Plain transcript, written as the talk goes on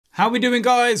How we doing,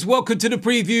 guys? Welcome to the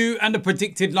preview and the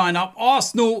predicted lineup.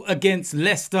 Arsenal against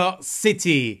Leicester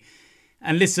City.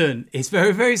 And listen, it's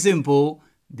very, very simple.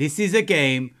 This is a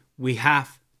game we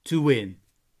have to win.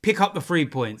 Pick up the 3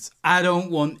 points. I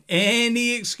don't want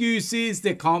any excuses.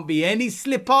 There can't be any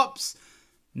slip-ups.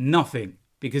 Nothing.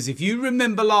 Because if you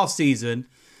remember last season,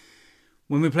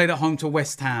 when we played at home to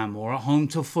West Ham or at home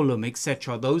to Fulham,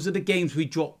 etc., those are the games we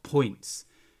dropped points.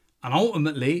 And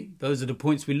ultimately, those are the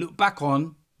points we look back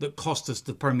on that cost us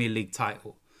the Premier League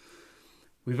title.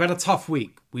 We've had a tough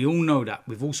week. We all know that.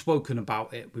 We've all spoken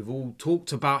about it. We've all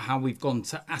talked about how we've gone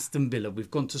to Aston Villa.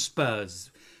 We've gone to Spurs.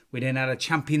 We then had a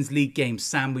Champions League game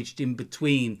sandwiched in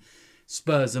between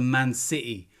Spurs and Man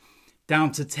City.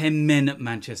 Down to 10 men at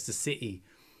Manchester City.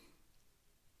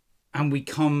 And we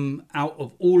come out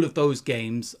of all of those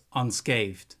games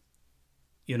unscathed.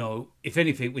 You know, if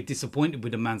anything, we're disappointed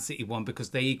with the Man City one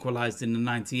because they equalised in the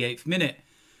 98th minute.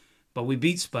 But we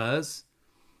beat Spurs.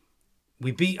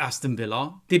 We beat Aston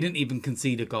Villa. Didn't even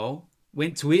concede a goal.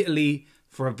 Went to Italy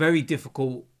for a very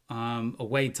difficult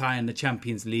away tie in the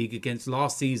Champions League against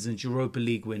last season's Europa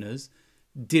League winners.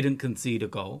 Didn't concede a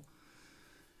goal.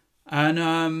 And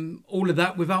all of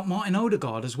that without Martin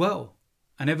Odegaard as well.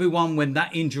 And everyone, when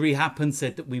that injury happened,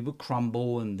 said that we would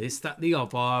crumble and this, that, the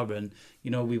other. And, you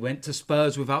know, we went to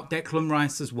Spurs without Declan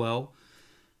Rice as well.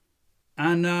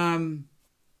 And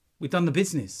we've done the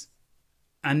business.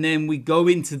 And then we go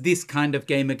into this kind of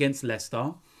game against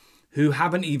Leicester, who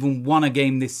haven't even won a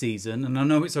game this season. And I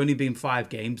know it's only been 5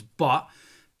 games, but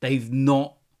they've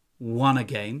not won a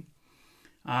game.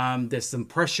 There's some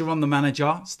pressure on the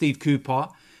manager, Steve Cooper.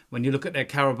 When you look at their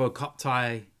Carabao Cup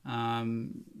tie,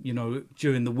 you know,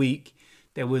 during the week,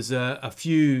 there was a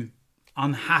few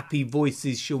unhappy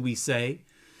voices, shall we say,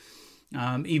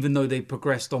 even though they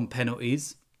progressed on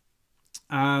penalties.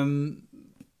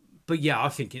 But yeah, I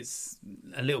think it's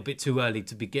a little bit too early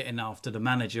to be getting after the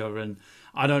manager. And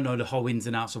I don't know the whole ins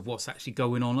and outs of what's actually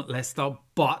going on at Leicester.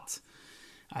 But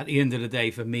at the end of the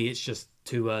day, for me, it's just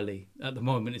too early. At the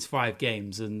moment, it's 5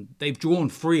 games. And they've drawn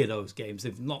 3 of those games.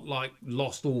 They've not like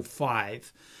lost all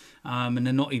 5. And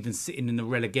they're not even sitting in the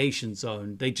relegation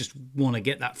zone. They just want to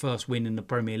get that first win in the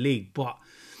Premier League. But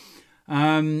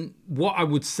what I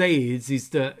would say is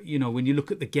that, you know, when you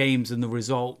look at the games and the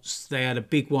results, they had a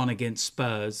big one against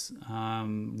Spurs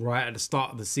right at the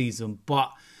start of the season.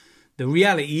 But the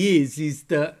reality is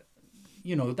that,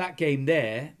 you know, that game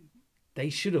there, they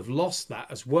should have lost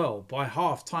that as well. By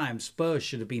half time, Spurs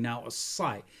should have been out of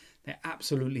sight. They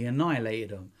absolutely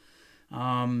annihilated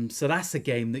them. So that's a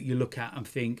game that you look at and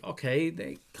think, okay,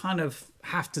 they kind of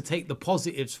have to take the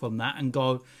positives from that and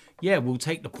go, yeah, we'll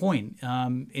take the point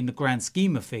in the grand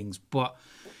scheme of things. But,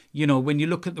 you know, when you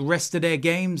look at the rest of their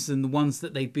games and the ones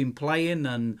that they've been playing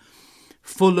and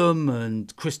Fulham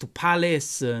and Crystal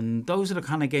Palace, and those are the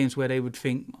kind of games where they would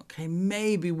think, okay,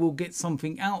 maybe we'll get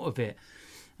something out of it.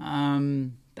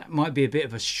 That might be a bit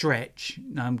of a stretch,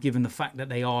 given the fact that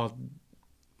they are,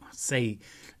 say,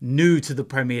 new to the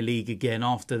Premier League again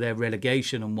after their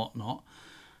relegation and whatnot.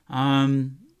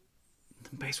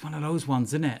 But it's one of those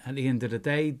ones, isn't it? At the end of the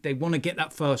day, they want to get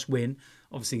that first win.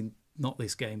 Obviously, not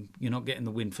this game. You're not getting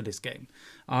the win for this game.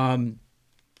 And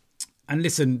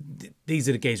listen, these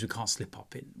are the games we can't slip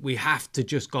up in. We have to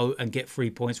just go and get 3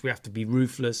 points. We have to be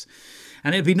ruthless.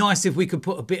 And it'd be nice if we could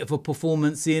put a bit of a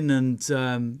performance in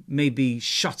and maybe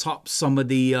shut up some of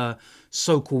the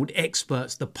so-called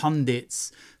experts, the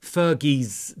pundits,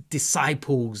 Fergie's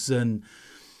disciples, and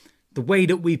the way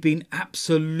that we've been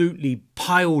absolutely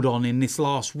piled on in this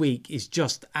last week is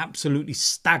just absolutely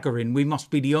staggering. We must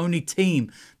be the only team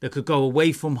that could go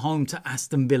away from home to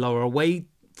Aston Villa, or away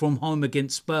from home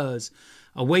against Spurs,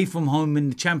 away from home in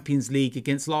the Champions League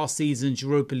against last season's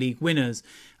Europa League winners,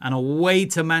 and away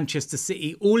to Manchester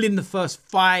City, all in the first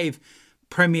 5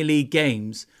 Premier League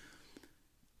games.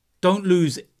 Don't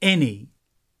lose any.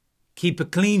 Keep a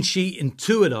clean sheet in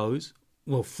 2 of those.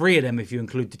 Well, 3 of them if you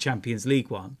include the Champions League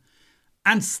one.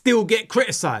 And still get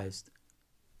criticised.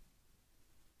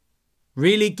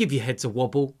 Really? Give your heads a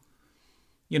wobble.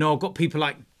 You know, I've got people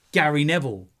like Gary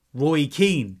Neville, Roy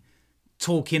Keane,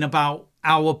 talking about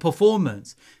our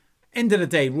performance. End of the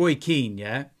day, Roy Keane,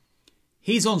 yeah?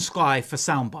 He's on Sky for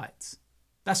sound bites.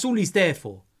 That's all he's there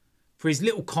for. For his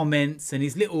little comments and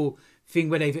his little thing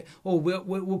where they've, oh,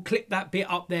 we'll clip that bit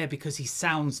up there because he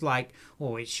sounds like,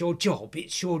 oh, it's your job,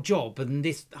 and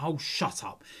this whole shut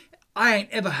up. I ain't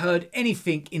ever heard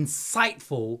anything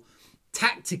insightful,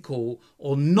 tactical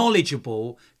or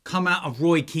knowledgeable come out of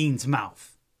Roy Keane's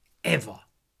mouth. Ever.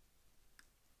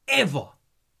 Ever.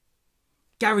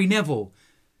 Gary Neville.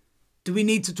 Do we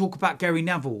need to talk about Gary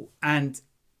Neville and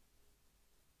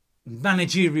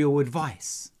managerial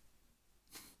advice.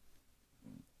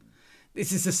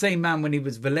 This is the same man when he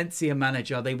was Valencia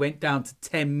manager. They went down to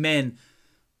 10 men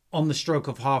on the stroke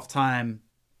of half-time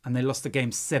and they lost the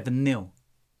game 7-0.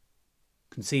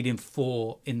 Conceding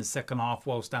 4 in the second half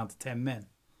whilst down to 10 men.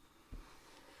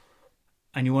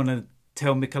 And you want to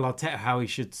tell Mikel Arteta how he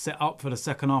should set up for the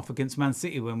second half against Man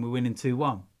City when we're winning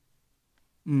 2-1.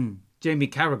 Jamie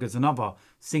Carragher's another.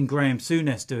 Seen Graham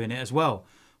Souness doing it as well.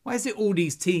 Why is it all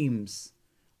these teams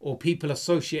or people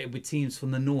associated with teams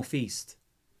from the northeast?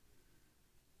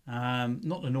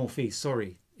 Not the northeast,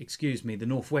 sorry. Excuse me, the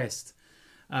northwest.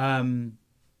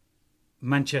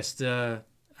 Manchester,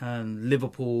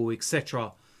 Liverpool,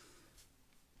 etc.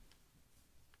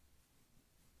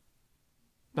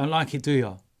 Don't like it, do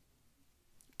you?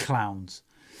 Clowns.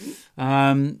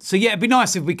 So yeah, it'd be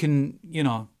nice if we can, you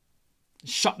know,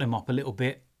 shut them up a little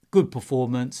bit. Good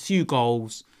performance, few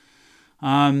goals.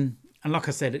 And like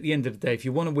I said, at the end of the day, if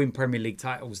you want to win Premier League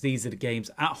titles, these are the games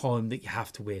at home that you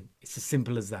have to win. It's as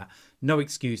simple as that. No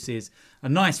excuses. A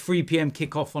nice 3 p.m.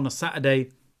 kickoff on a Saturday.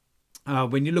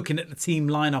 When you're looking at the team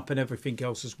lineup and everything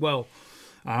else as well.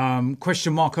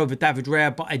 Question mark over David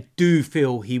Raya, but I do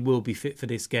feel he will be fit for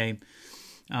this game.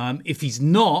 If he's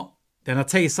not, then I'll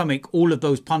tell you something. All of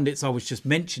those pundits I was just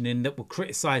mentioning that were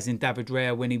criticising David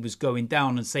Raya when he was going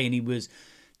down and saying he was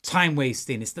time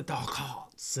wasting, it's the dark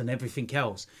arts and everything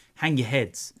else. Hang your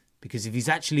heads, because if he's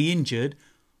actually injured,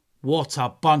 what a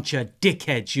bunch of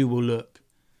dickheads you will look.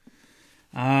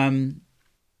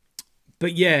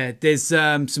 But yeah, there's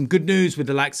some good news with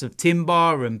the likes of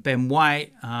Timber and Ben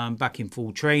White back in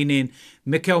full training.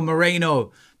 Mikel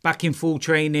Moreno back in full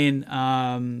training.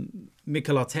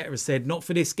 Mikel Arteta has said not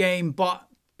for this game, but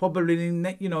probably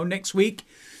next week.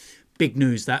 Big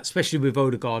news that, especially with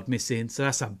Odegaard missing. So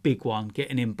that's a big one,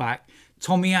 getting him back.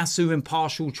 Tomiyasu in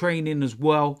partial training as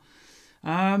well.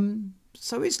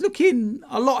 So it's looking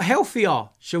a lot healthier,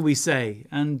 shall we say.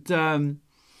 And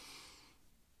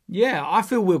yeah, I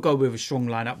feel we'll go with a strong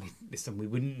lineup. Listen, we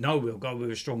wouldn't know we'll go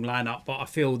with a strong lineup, but I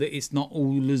feel that it's not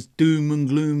all as doom and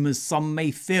gloom as some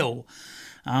may feel.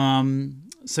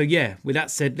 So yeah, with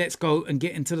that said, let's go and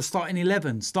get into the starting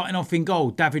 11. Starting off in goal,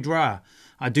 David Raya.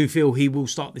 I do feel he will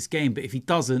start this game, but if he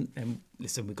doesn't, then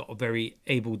listen, we've got a very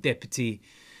able deputy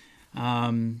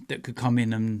that could come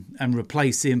in and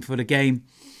replace him for the game.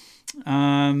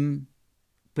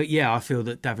 But yeah, I feel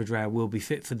that David Raya will be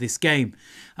fit for this game.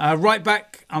 Right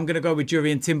back, I'm going to go with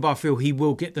Jurrien Timber. I feel he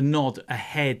will get the nod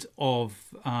ahead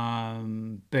of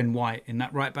Ben White in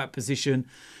that right back position.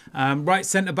 Right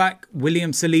centre back,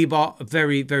 William Saliba.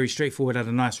 Very, very straightforward. Had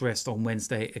a nice rest on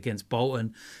Wednesday against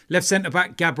Bolton. Left centre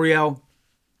back, Gabriel.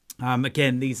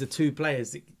 Again, these are two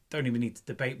players that don't even need to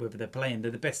debate whether they're playing.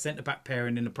 They're the best centre back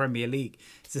pairing in the Premier League.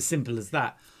 It's as simple as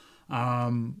that.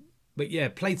 But yeah,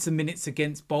 played some minutes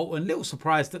against Bolton. Little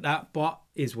surprised at that, but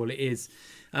is what it is.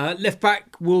 Left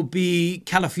back will be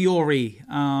Calafiori.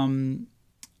 I'm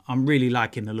really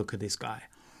liking the look of this guy.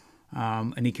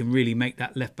 And he can really make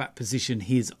that left back position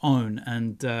his own.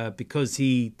 And because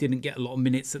he didn't get a lot of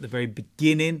minutes at the very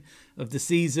beginning of the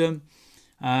season,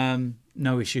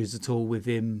 no issues at all with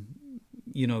him,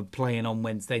 playing on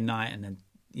Wednesday night and then,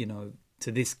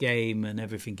 to this game and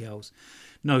everything else.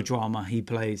 No drama, he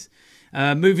plays.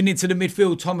 Moving into the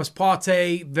midfield, Thomas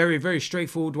Partey, very, very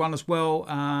straightforward one as well.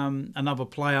 Another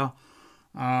player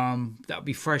that'll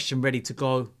be fresh and ready to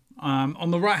go.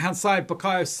 On the right-hand side,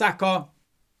 Bukayo Saka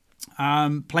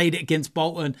played it against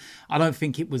Bolton. I don't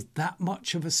think it was that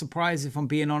much of a surprise, if I'm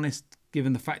being honest,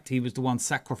 given the fact he was the one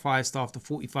sacrificed after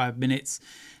 45 minutes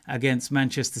against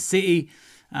Manchester City.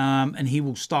 And he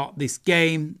will start this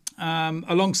game.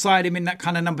 Alongside him in that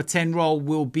kind of number 10 role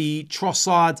will be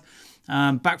Trossard,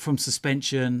 back from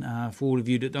suspension. For all of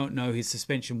you that don't know, his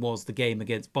suspension was the game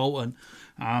against Bolton.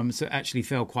 So it actually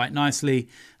fell quite nicely.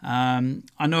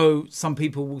 I know some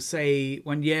people will say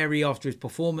Wanyeri after his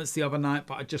performance the other night,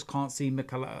 but I just can't see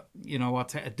Mikel,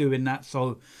 Arteta doing that.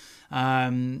 So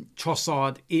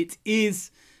Trossard it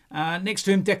is. Next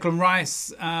to him, Declan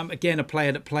Rice. Again, a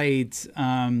player that played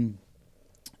on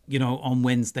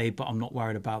Wednesday, but I'm not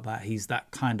worried about that. He's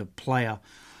that kind of player.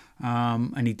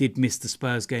 And he did miss the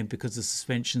Spurs game because of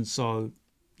suspension. So,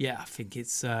 yeah, I think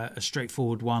it's a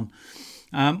straightforward one.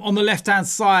 On the left-hand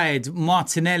side,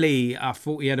 Martinelli, I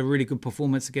thought he had a really good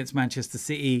performance against Manchester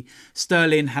City.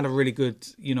 Sterling had a really good,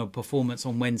 performance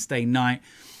on Wednesday night.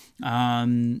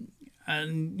 And,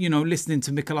 listening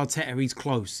to Mikel Arteta, he's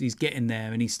close. He's getting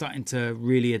there and he's starting to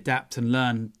really adapt and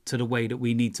learn to the way that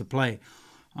we need to play.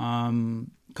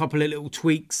 Couple of little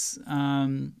tweaks,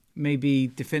 maybe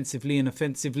defensively and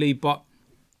offensively, but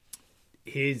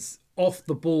his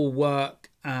off-the-ball work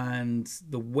and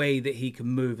the way that he can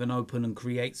move and open and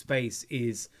create space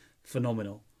is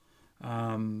phenomenal.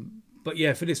 But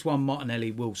yeah, for this one,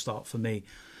 Martinelli will start for me.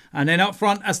 And then up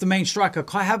front as the main striker,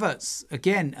 Kai Havertz.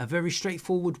 Again, a very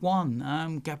straightforward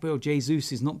one. Gabriel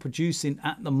Jesus is not producing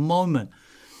at the moment.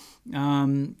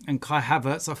 And Kai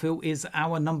Havertz, I feel, is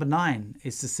our number 9.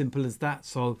 It's as simple as that.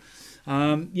 So,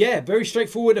 yeah, very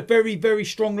straightforward. A very, very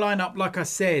strong lineup, like I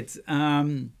said.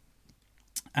 And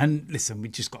listen, we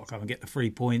just got to go and get the 3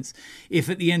 points. If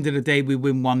at the end of the day we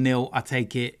win 1-0, I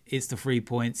take it. It's the 3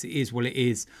 points. It is what it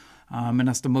is. And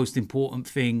that's the most important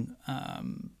thing.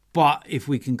 But if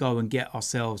we can go and get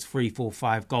ourselves 3, 4,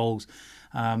 5 goals,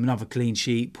 another clean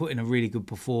sheet, put in a really good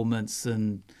performance,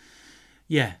 and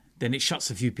yeah, then it shuts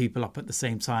a few people up at the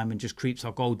same time and just creeps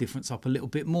our goal difference up a little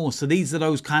bit more. So these are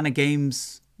those kind of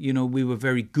games, you know, we were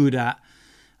very good at,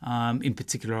 in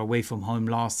particular away from home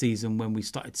last season when we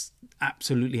started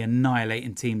absolutely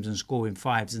annihilating teams and scoring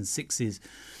 5s and 6s.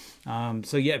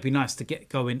 So yeah, it'd be nice to get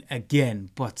going again,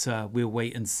 but we'll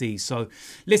wait and see. So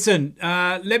listen,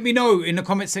 let me know in the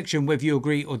comment section whether you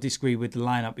agree or disagree with the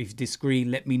lineup. If you disagree,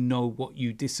 let me know what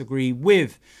you disagree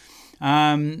with.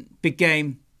 Big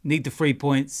game, need the 3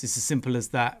 points. It's as simple as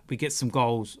that. We get some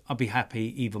goals, I'll be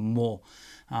happy even more.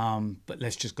 But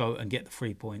let's just go and get the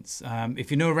 3 points.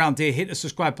 If you're new around here, hit the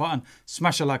subscribe button,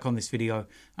 smash a like on this video,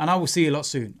 and I will see you a lot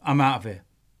soon. I'm out of here.